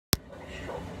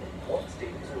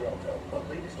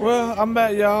Well, I'm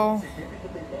back, y'all.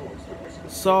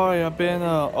 Sorry, I've been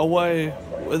away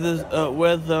with this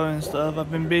weather and stuff.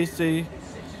 I've been busy,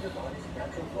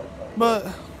 but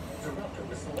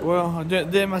well, I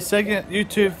did my second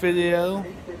YouTube video,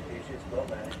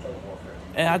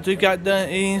 and I just got done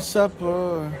eating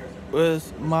supper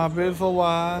with my beautiful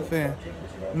wife, and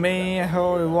me and her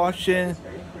were watching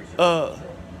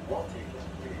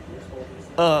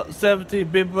 70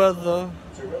 Big Brother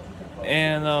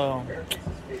and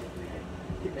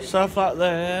stuff like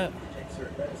that.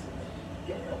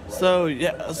 So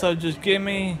yeah, so just give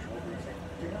me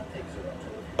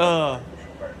any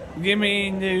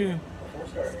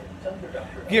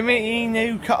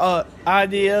new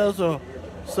ideas or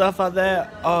stuff like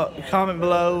that. Comment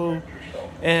below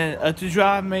and to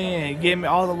drive me and give me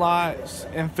all the likes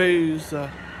and foods,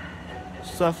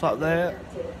 stuff like that.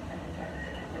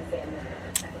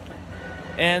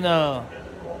 And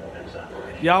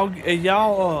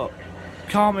y'all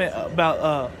comment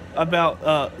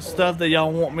about stuff that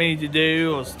y'all want me to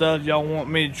do or stuff y'all want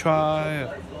me to try,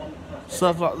 or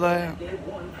stuff like that.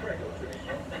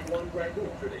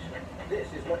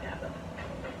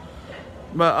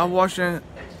 But I'm watching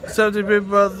 70 Big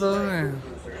Brother and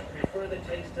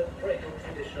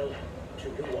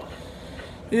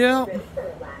yeah.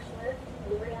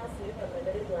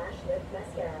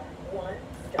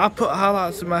 I put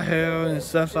highlights in my hair and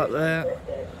stuff like that.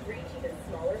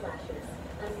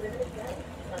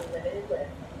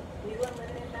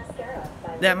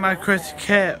 That my crazy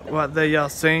cat right there, y'all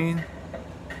seen.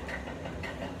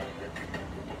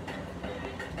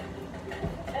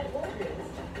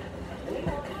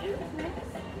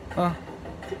 Huh?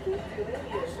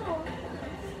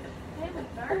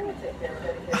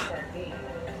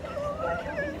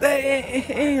 They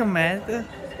ain't matter.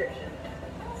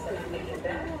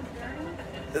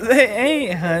 They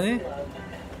ain't, honey.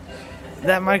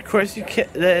 That my crazy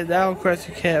cat, that our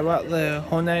crazy cat right there.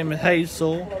 Her name is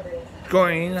Hazel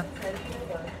Green.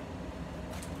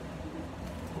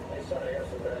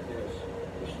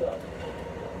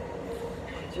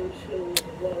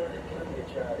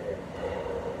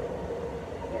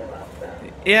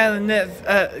 Yeah, the next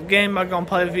game I'm gonna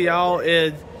play for y'all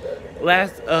is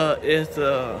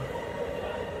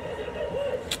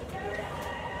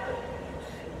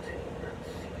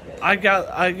I got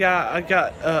a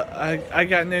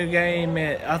new game,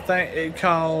 and I think it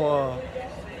called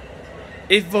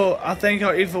Evil. I think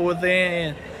called Evil Within.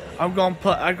 And I'm gonna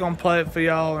play it for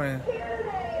y'all, and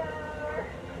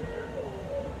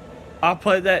I'll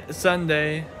play that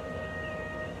Sunday.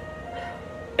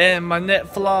 And my next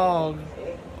vlog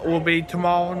will be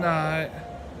tomorrow night.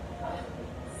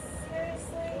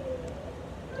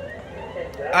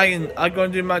 I'm gonna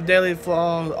do my daily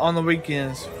vlog on the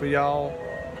weekends for y'all.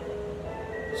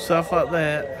 Stuff like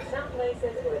that.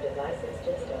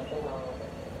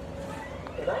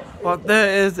 Well,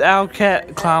 there is our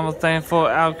cat climber thing for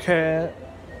our cat.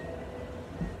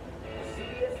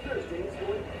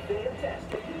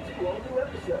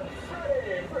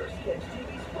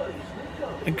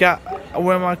 I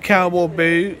wear my cowboy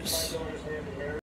boots.